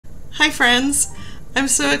Hi friends! I'm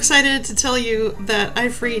so excited to tell you that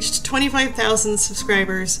I've reached 25,000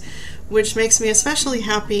 subscribers, which makes me especially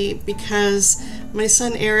happy because my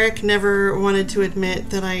son Eric never wanted to admit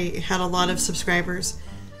that I had a lot of subscribers.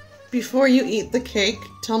 Before you eat the cake,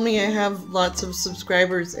 tell me I have lots of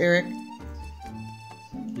subscribers, Eric.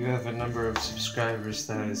 You have a number of subscribers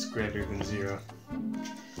that is greater than 0.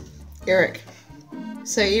 Eric,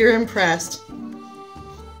 say you're impressed.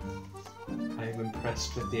 I am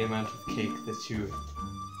impressed with the amount of cake that you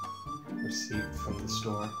received from the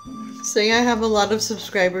store. Say I have a lot of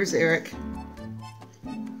subscribers, Eric.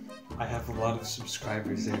 I have a lot of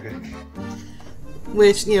subscribers, Eric.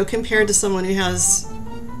 Which, you know, compared to someone who has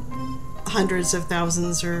hundreds of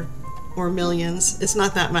thousands or millions, it's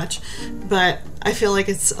not that much, but I feel like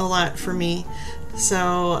it's a lot for me.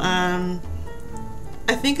 So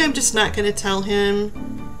I think I'm just not going to tell him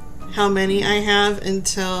how many I have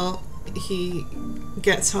until he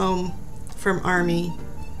gets home from Army,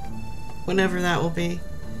 whenever that will be.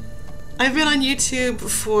 I've been on YouTube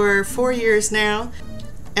for 4 years now,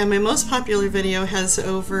 and my most popular video has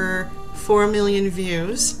over 4 million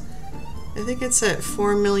views. I think it's at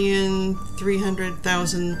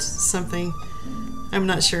 4,300,000 something. I'm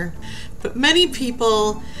not sure. But many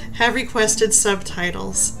people have requested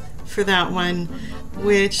subtitles for that one,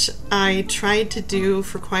 which I tried to do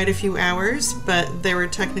for quite a few hours, but there were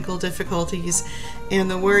technical difficulties and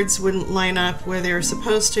the words wouldn't line up where they were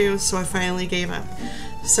supposed to, so I finally gave up.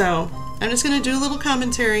 So I'm just going to do a little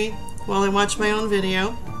commentary while I watch my own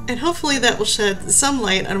video, and hopefully that will shed some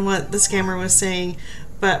light on what the scammer was saying,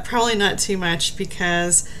 but probably not too much,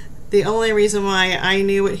 because the only reason why I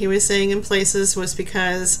knew what he was saying in places was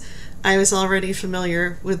because I was already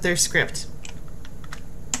familiar with their script.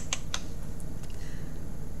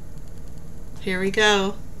 Here we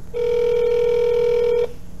go.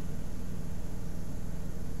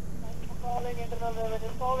 Thanks for calling Internal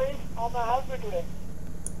Revenue Service. How may I help you today?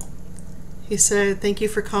 He said, "Thank you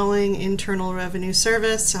for calling Internal Revenue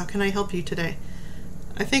Service. How can I help you today?"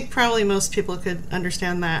 I think probably most people could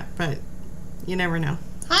understand that, but you never know.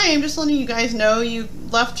 Hi, I'm just letting you guys know you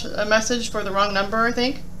left a message for the wrong number, I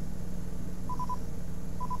think.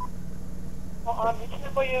 On which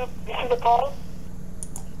number you received a call?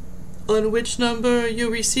 On which number you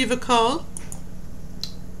receive a call?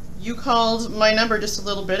 You called my number just a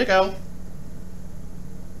little bit ago.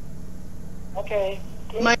 Okay.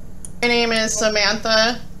 My name is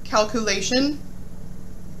Samantha Calculation.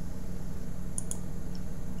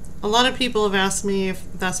 A lot of people have asked me if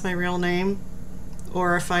that's my real name,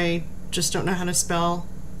 or if I just don't know how to spell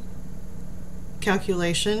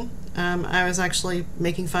calculation. I was actually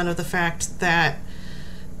making fun of the fact that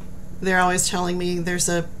they're always telling me there's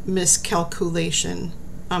a miscalculation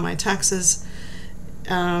on my taxes.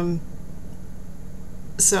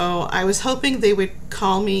 So I was hoping they would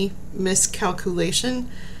call me Miscalculation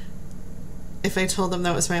if I told them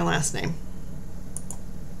that was my last name.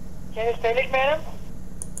 Can you spell it, madam?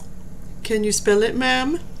 Can you spell it,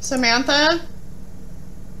 ma'am? Samantha.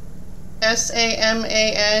 Samantha.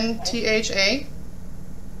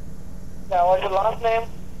 Now, what's your last name?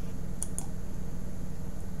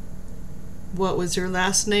 What was your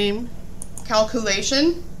last name?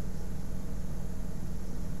 Calculation.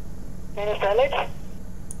 Can you spell it?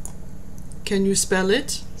 Can you spell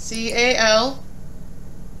it? Calcoolation.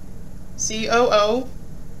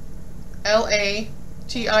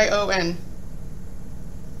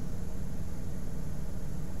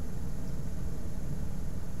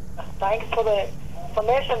 Thanks for the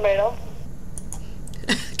information, madam.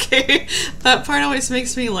 Okay, that part always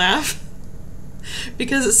makes me laugh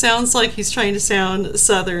because it sounds like he's trying to sound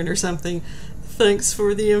Southern or something. Thanks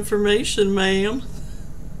for the information, ma'am.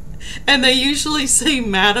 And they usually say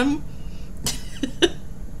madam.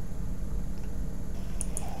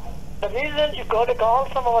 The reason you got a call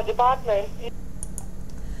from our department is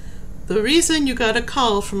The reason you got a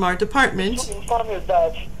call from our department to inform you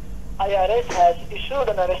that IRS has issued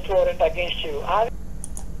an arrest warrant against you.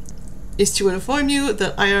 is to inform you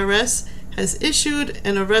that IRS has issued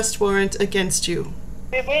an arrest warrant against you.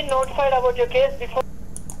 Have you been notified about your case before?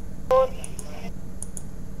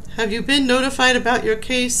 Have you been notified about your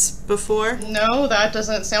case before? No, that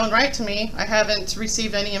doesn't sound right to me. I haven't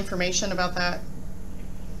received any information about that.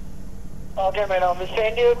 Okay, madam. We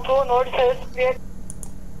send you 2 notices. We are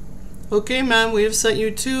Okay, ma'am, we have sent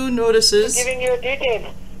you 2 notices giving you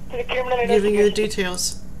details to the criminal giving you the investigation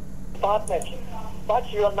details. department.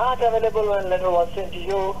 But you are not available when letter was sent to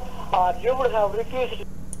you, or you would have refused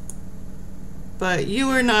But you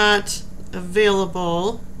are not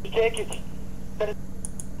available. to take it. That is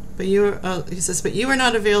But you are, he says, but you are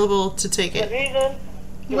not available to take the it. reason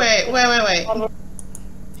Wait.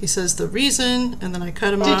 He says the reason, and then I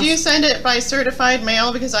cut him off. Did you send it by certified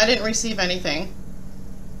mail? Because I didn't receive anything.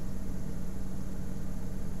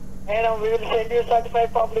 Madam, we will send you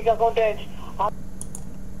certified public accountant.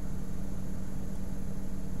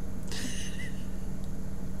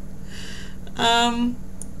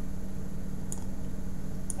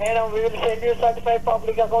 Madam, we will send you certified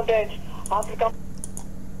public accountant.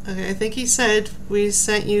 Okay, I think he said we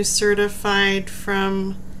sent you certified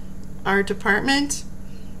from our department.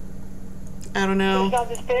 I don't know. It's not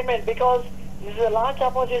this payment because this is a large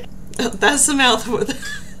opportunity That's the mouth.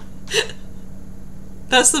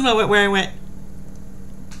 That's the moment where I went.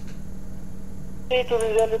 to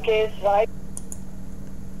resolve the case, right?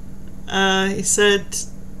 He said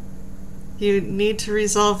you need to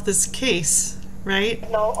resolve this case, right?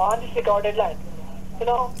 Now on this recorded line. You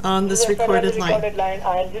know, On this is a recorded line. and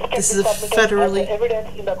this can This be is a submitted federally- as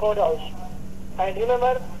evidence in the courthouse. And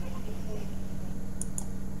remember,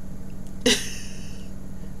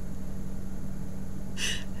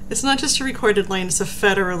 It's not just a recorded line, it's a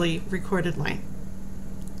federally recorded line.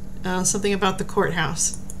 Something about the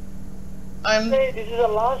courthouse. say this is the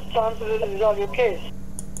last chance to resolve your case.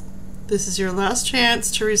 This is your last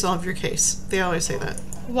chance to resolve your case. They always say that.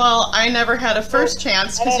 Well, I never had a first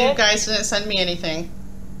chance because you guys didn't send me anything.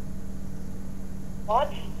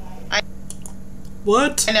 What?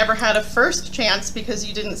 What? I never had a first chance because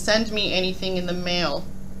you didn't send me anything in the mail.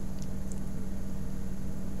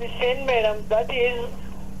 We send, madam, that is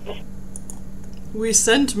We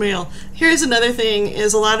send mail. Here's another thing,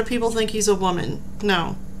 is a lot of people think he's a woman.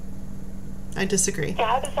 No. I disagree.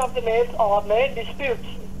 status of the mails or mail disputes.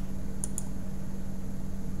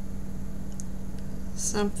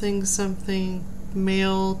 Something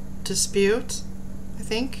mail dispute, I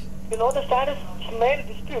think. You know the status of mail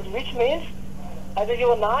dispute, which means either you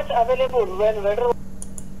are not available when letter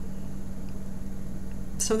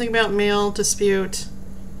Something about mail dispute,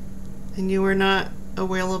 and you were not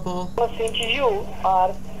available. was sent to you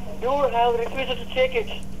or you have refused to take it.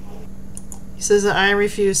 He says that I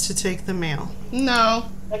refuse to take the mail. No.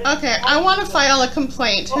 Okay, I want to file a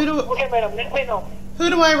complaint. Okay, madam, let me know. Who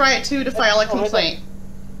do I write to file a complaint?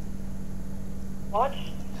 What?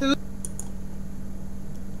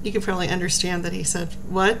 You can probably understand that he said,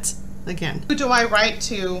 what? Again. Who do I write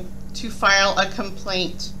to file a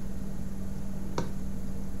complaint?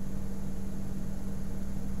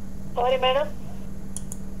 Sorry, madam.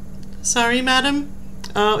 Sorry, madam?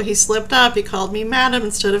 Oh, he slipped up. He called me madam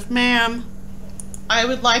instead of ma'am. I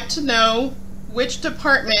would like to know which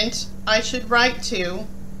department I should write to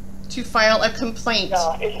file a complaint.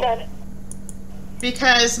 Yeah, it's not.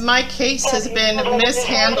 Because my case has been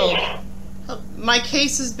mishandled. My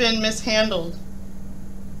case has been mishandled.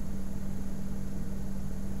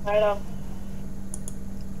 Madam,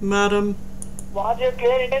 Madam. what's your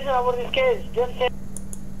clear intention about this case? Just say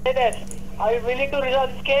that. Are you willing to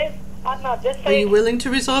resolve this case or not? Just Are say you it. willing to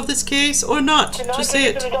resolve this case or not? If you're not Just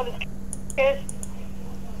say willing it. to resolve this case,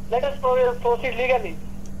 let us proceed legally.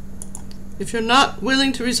 If you're not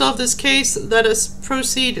willing to resolve this case, let us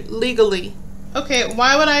proceed legally. Okay,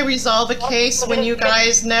 why would I resolve a case when you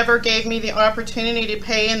guys never gave me the opportunity to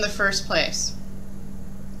pay in the first place?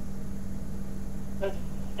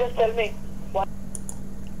 Just tell me. What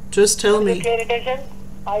Just tell is your me. clear intention?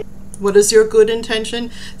 What is your good intention?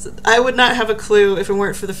 I would not have a clue if it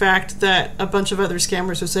weren't for the fact that a bunch of other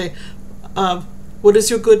scammers would say, what is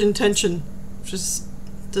your good intention? Just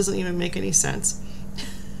doesn't even make any sense.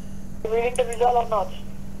 Are you willing to resolve or not?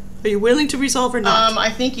 Are you willing to resolve or not? I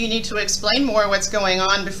think you need to explain more what's going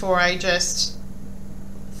on before I just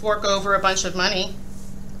fork over a bunch of money.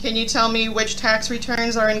 Can you tell me which tax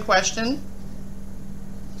returns are in question?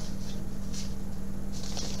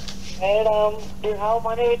 And do you have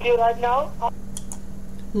money with you right now?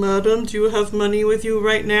 Madam, do you have money with you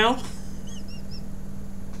right now?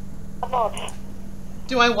 Or not?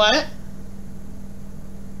 Do I what?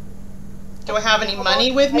 Do I have any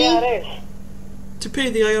money with me? IRS. To pay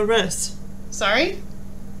the IRS. Sorry?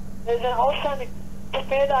 There's an outstanding to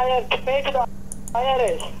pay the IRS. To pay to the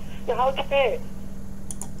IRS. You have to pay.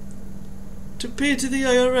 To pay to the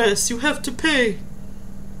IRS, you have to pay.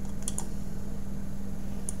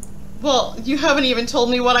 Well, you haven't even told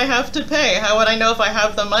me what I have to pay. How would I know if I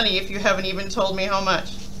have the money if you haven't even told me how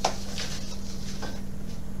much?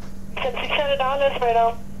 It's $600,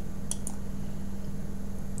 madam.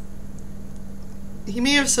 He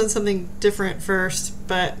may have said something different first,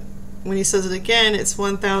 but when he says it again, it's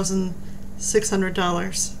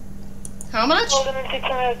 $1,600. How much?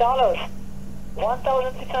 $1,600.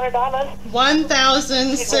 $1,600.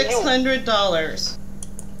 $1,600.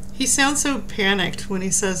 He sounds so panicked when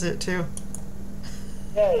he says it too.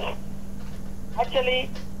 Yes.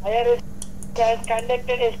 Actually, IRS has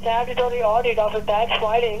conducted a statutory audit of the tax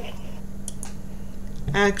filings.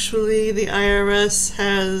 Actually, the IRS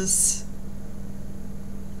has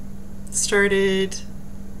started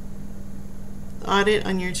audit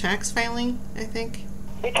on your tax filing, I think.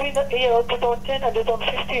 Between the year 2010 and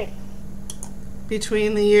 2015.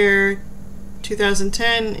 Between the year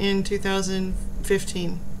 2010 and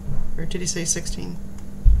 2015. Or did he say 16?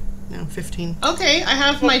 No, 15. Okay, I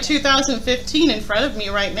have my 2015 in front of me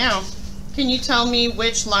right now. Can you tell me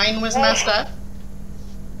which line was messed up?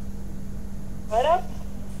 Madam?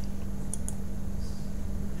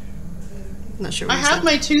 Not sure what I he have said.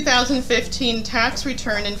 my 2015 tax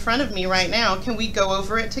return in front of me right now. Can we go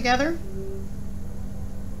over it together?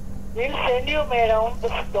 We'll send you, madam. The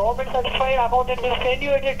government certified accountant will send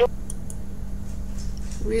you a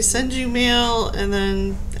We send you mail and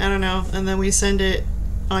then, I don't know, and then we send it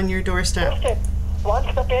on your doorstep. doorstep. Once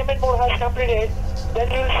the payment mode has completed, then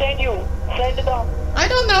we'll send the I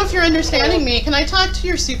don't know if you're understanding me. Can I talk to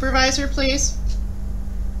your supervisor, please?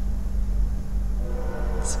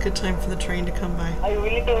 It's a good time for the train to come by. Are you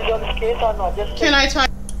willing to resolve this case or not? Just Can I talk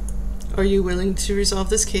Are you willing to resolve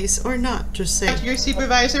this case or not? Just say. to your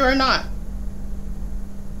supervisor or not?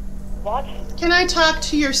 What? Can I talk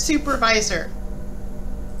to your supervisor?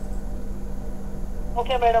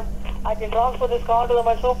 Okay, madam. I can transfer this call to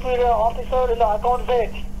my superior officer in the account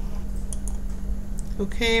page.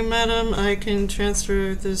 Okay, madam, I can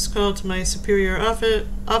transfer this call to my superior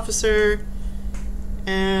officer,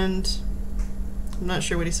 and I'm not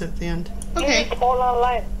sure what he said at the end. Okay, Please hold on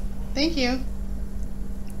line. thank you.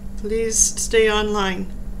 Please stay online.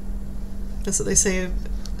 That's what they say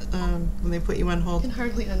when they put you on I hold. can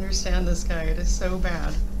hardly understand this guy. It is so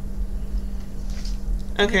bad.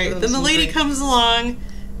 Okay, That then the was lady great. comes along,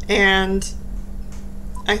 and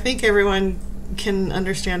I think everyone can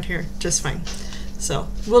understand here just fine. So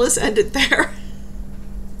we'll just end it there.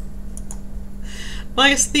 Well, I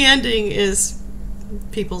guess the ending is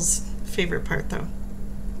people's favorite part, though.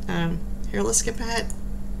 Here, let's skip ahead.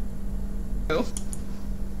 Oh.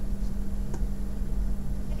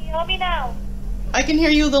 Can you hear me now? I can hear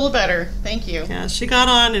you a little better. Thank you. Yeah, she got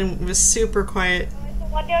on and was super quiet. So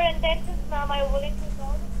what are your intentions, ma'am? Are you willing to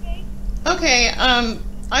resolve this case? Okay,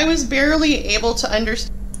 I was barely able to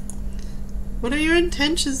understand What are your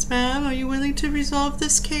intentions, ma'am? Are you willing to resolve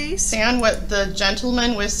this case? what the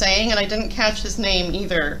gentleman was saying, and I didn't catch his name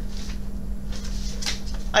either.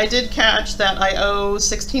 I did catch that I owe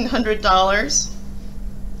 $1,600.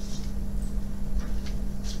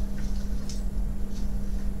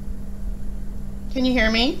 Can you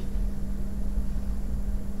hear me?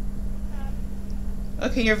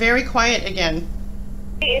 Okay, you're very quiet again.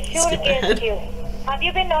 It's Skip ahead. you. Have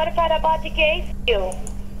you been notified about the case? You.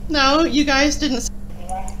 No, you guys didn't.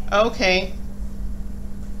 Okay.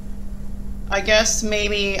 I guess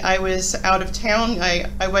maybe I was out of town.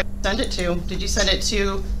 I would send it to. Did you send it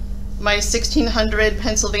to my 1600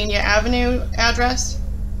 Pennsylvania Avenue address?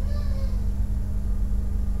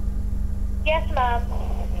 Yes, ma'am.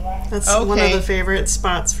 That's one of Okay. the favorite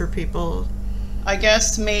spots for people. I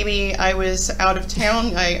guess maybe I was out of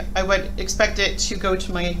town. I would expect it to go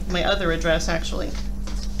to my other address, actually.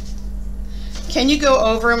 Can you go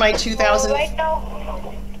over my 2000? Right now,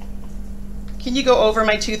 Can you go over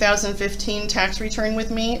my 2015 tax return with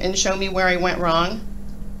me and show me where I went wrong?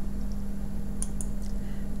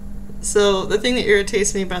 So the thing that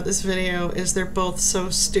irritates me about this video is they're both so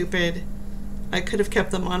stupid. I could have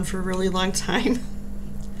kept them on for a really long time.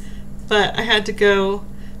 But I had to go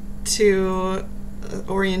to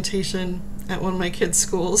orientation at one of my kids'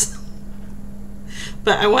 schools.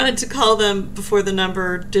 But I wanted to call them before the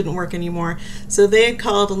number didn't work anymore. So they had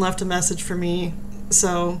called and left a message for me.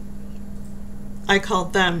 So I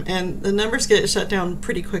called them, and the numbers get shut down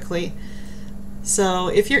pretty quickly. So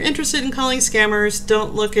if you're interested in calling scammers,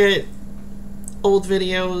 don't look at old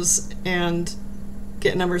videos and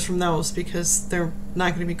get numbers from those, because they're not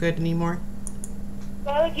going to be good anymore.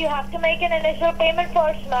 well, you have to make an initial payment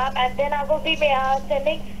first, ma'am, and then I will be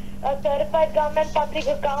sending a certified government public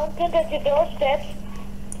accountant at your doorstep.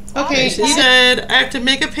 Okay, She said I have to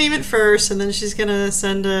make a payment first, and then she's going to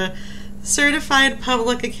send a certified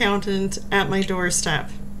public accountant at my doorstep.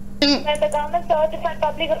 When the government certified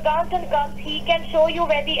public accountant comes, he can show you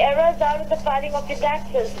where the errors are in the filing of your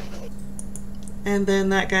taxes. And then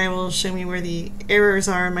that guy will show me where the errors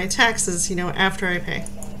are in my taxes, after I pay.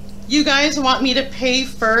 You guys want me to pay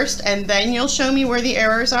first and then you'll show me where the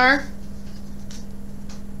errors are?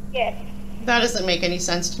 Yes. That doesn't make any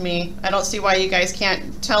sense to me. I don't see why you guys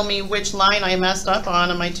can't tell me which line I messed up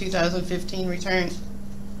on my 2015 return.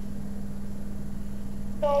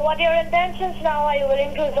 So what are your intentions now? Are you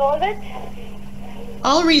willing to resolve it?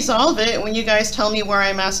 I'll resolve it when you guys tell me where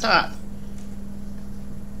I messed up.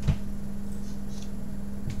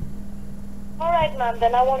 Alright, ma'am,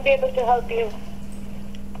 then I won't be able to help you.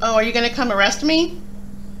 Oh, are you gonna come arrest me?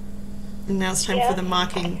 And now it's time Yeah. for the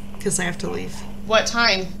mocking, because I have to leave. What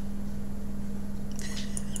time?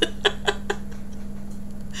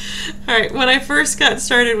 Alright, when I first got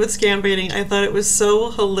started with scam baiting, I thought it was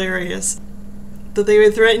so hilarious that they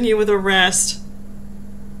would threaten you with arrest.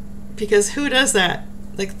 Because who does that?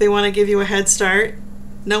 Like, they want to give you a head start.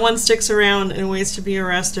 No one sticks around and waits to be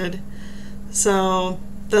arrested. So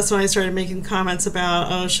that's when I started making comments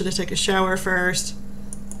about, oh, should I take a shower first?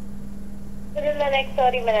 Within the next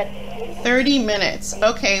 30 minutes. 30 minutes.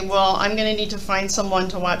 Okay, well, I'm gonna need to find someone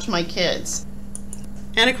to watch my kids.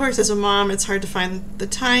 And of course, as a mom, it's hard to find the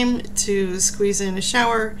time to squeeze in a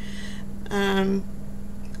shower on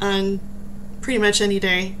pretty much any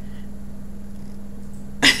day.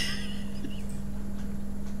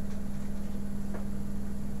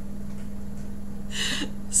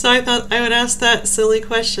 So I thought I would ask that silly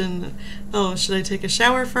question. Oh, should I take a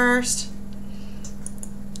shower first?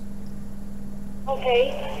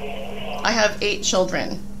 Okay. I have 8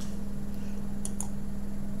 children.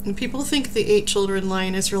 And people think the 8 children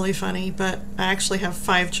line is really funny, but I actually have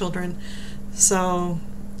 5 children. So,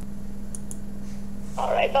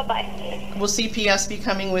 Alright, bye-bye. Will CPS be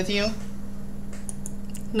coming with you?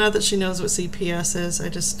 not that she knows what CPS is, I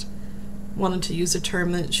just wanted to use a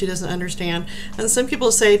term that she doesn't understand. And some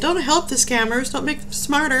people say, don't help the scammers, don't make them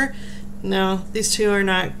smarter. No, these two are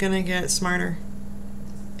not going to get smarter.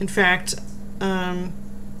 In fact,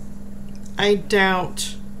 I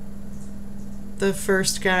doubt the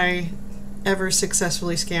first guy ever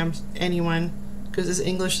successfully scammed anyone because his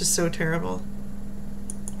English is so terrible.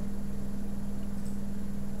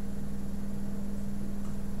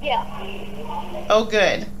 Yeah. Oh,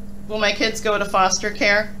 good. Will my kids go to foster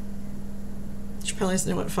care? She probably doesn't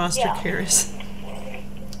know what foster Yeah. care is.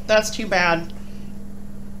 That's too bad.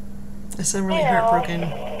 I sound really Yeah.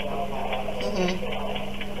 heartbroken.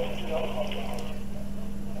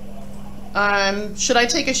 Should I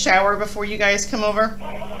take a shower before you guys come over?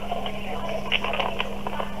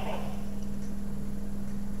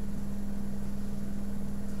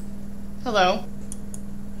 Hello.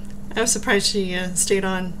 I was surprised she stayed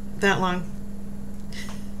on that long.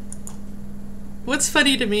 What's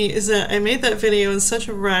funny to me is that I made that video in such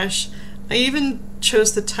a rush. I even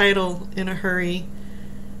chose the title in a hurry.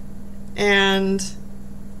 And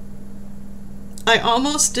I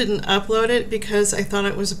almost didn't upload it because I thought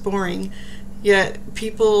it was boring. Yet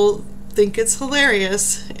people think it's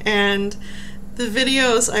hilarious. And the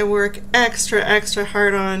videos I work extra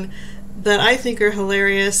hard on that I think are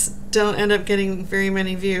hilarious don't end up getting very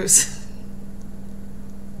many views.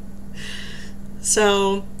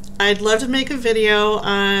 So I'd love to make a video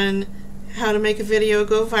on how to make a video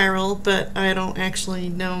go viral, but I don't actually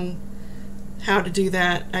know how to do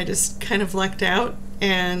that. I just kind of lucked out,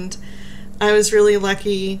 and I was really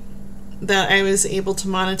lucky that I was able to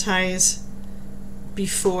monetize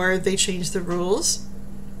before they changed the rules.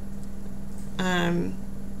 And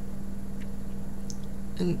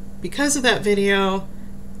because of that video,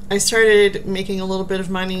 I started making a little bit of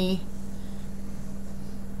money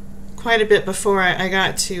quite a bit before I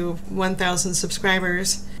got to 1,000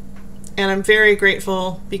 subscribers. And I'm very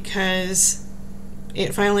grateful because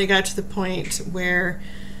it finally got to the point where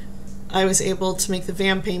I was able to make the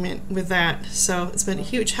van payment with that. So it's been a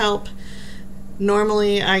huge help.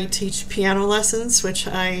 Normally I teach piano lessons, which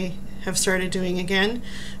I have started doing again,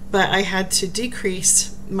 but I had to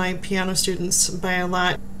decrease my piano students by a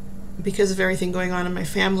lot because of everything going on in my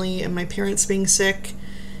family and my parents being sick.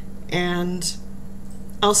 And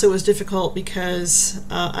also it was difficult because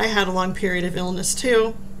I had a long period of illness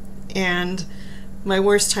too, and my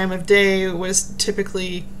worst time of day was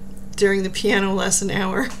typically during the piano lesson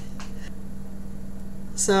hour.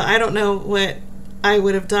 So I don't know what I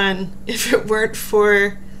would have done if it weren't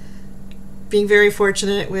for being very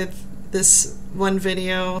fortunate with this one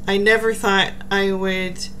video. I never thought I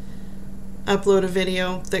would upload a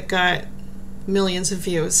video that got millions of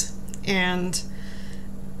views, and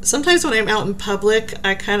sometimes when I'm out in public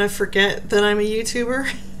I kind of forget that I'm a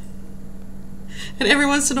YouTuber. And every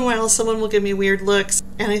once in a while someone will give me weird looks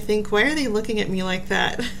and I think, why are they looking at me like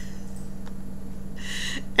that?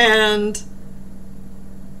 And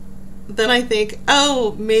then I think,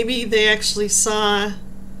 oh, maybe they actually saw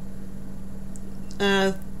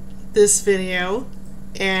this video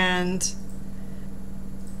and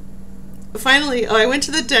finally, I went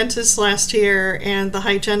to the dentist last year, and the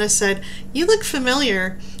hygienist said, "You look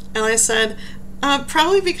familiar." And I said,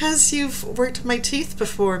 "Probably because you've worked my teeth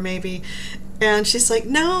before, maybe." And she's like,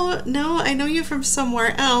 no, I know you from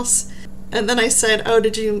somewhere else." And then I said, "Oh,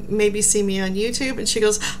 did you maybe see me on YouTube?" And she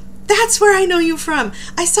goes, "That's where I know you from.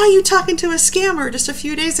 I saw you talking to a scammer just a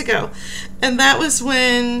few days ago." And that was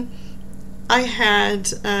when I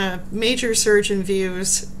had major surge in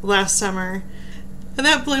views last summer. And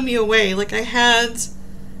that blew me away. Like, I had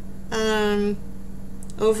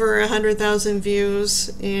over 100,000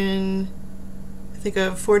 views in, I think,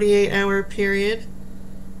 a 48-hour period.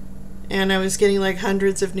 And I was getting like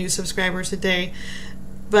hundreds of new subscribers a day.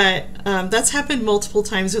 But that's happened multiple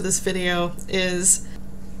times with this video.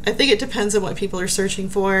 I think it depends on what people are searching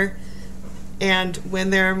for. And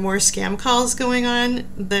when there are more scam calls going on,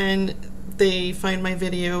 then they find my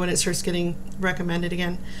video and it starts getting recommended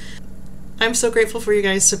again. I'm so grateful for you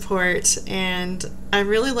guys' support, and I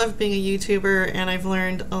really love being a YouTuber, and I've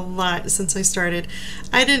learned a lot since I started.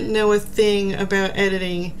 I didn't know a thing about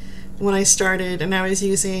editing when I started, and I was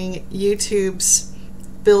using YouTube's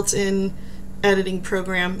built-in editing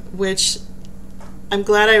program, which I'm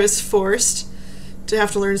glad I was forced to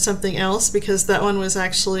have to learn something else, because that one was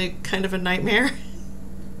actually kind of a nightmare.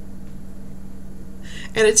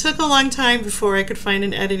 And it took a long time before I could find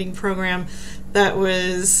an editing program that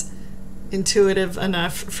was intuitive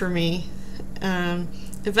enough for me.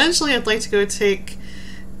 Eventually I'd like to go take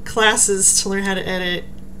classes to learn how to edit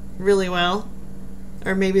really well,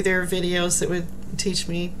 or maybe there are videos that would teach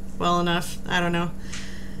me well enough. I don't know.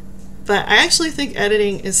 But I actually think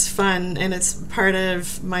editing is fun, and it's part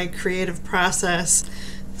of my creative process.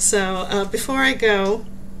 So before I go,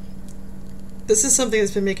 this is something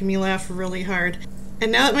that's been making me laugh really hard.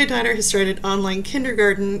 And now that my daughter has started online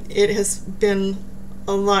kindergarten, it has been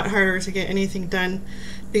a lot harder to get anything done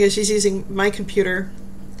because she's using my computer.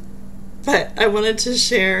 But I wanted to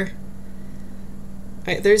share,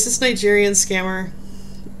 there's this Nigerian scammer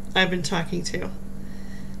I've been talking to.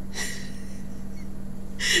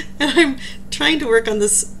 And I'm trying to work on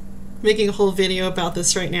this, making a whole video about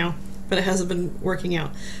this right now, but it hasn't been working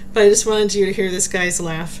out. But I just wanted you to hear this guy's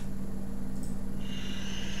laugh.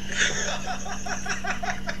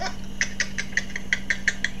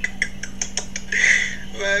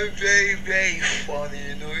 Well, very, very funny,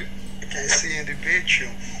 you know. You can see in the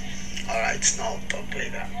bedroom. Alright, now talk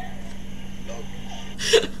like that. No.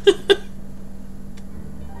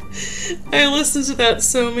 I listened to that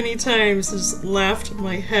so many times, just laughed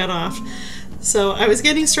my head off. So I was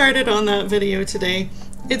getting started on that video today.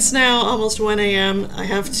 It's now almost 1 a.m. I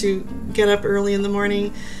have to get up early in the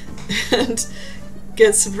morning and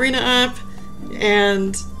get Sabrina up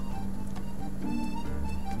and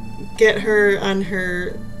get her on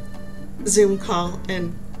her Zoom call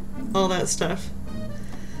and all that stuff.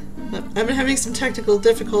 I've been having some technical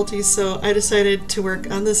difficulties, so I decided to work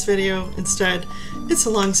on this video instead. It's a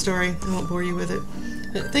long story, I won't bore you with it.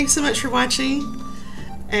 But thanks so much for watching,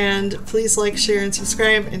 and please like, share, and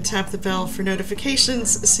subscribe, and tap the bell for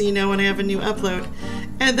notifications so you know when I have a new upload.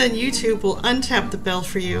 And then YouTube will untap the bell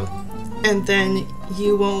for you, and then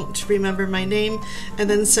you won't remember my name, and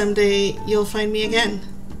then someday you'll find me again.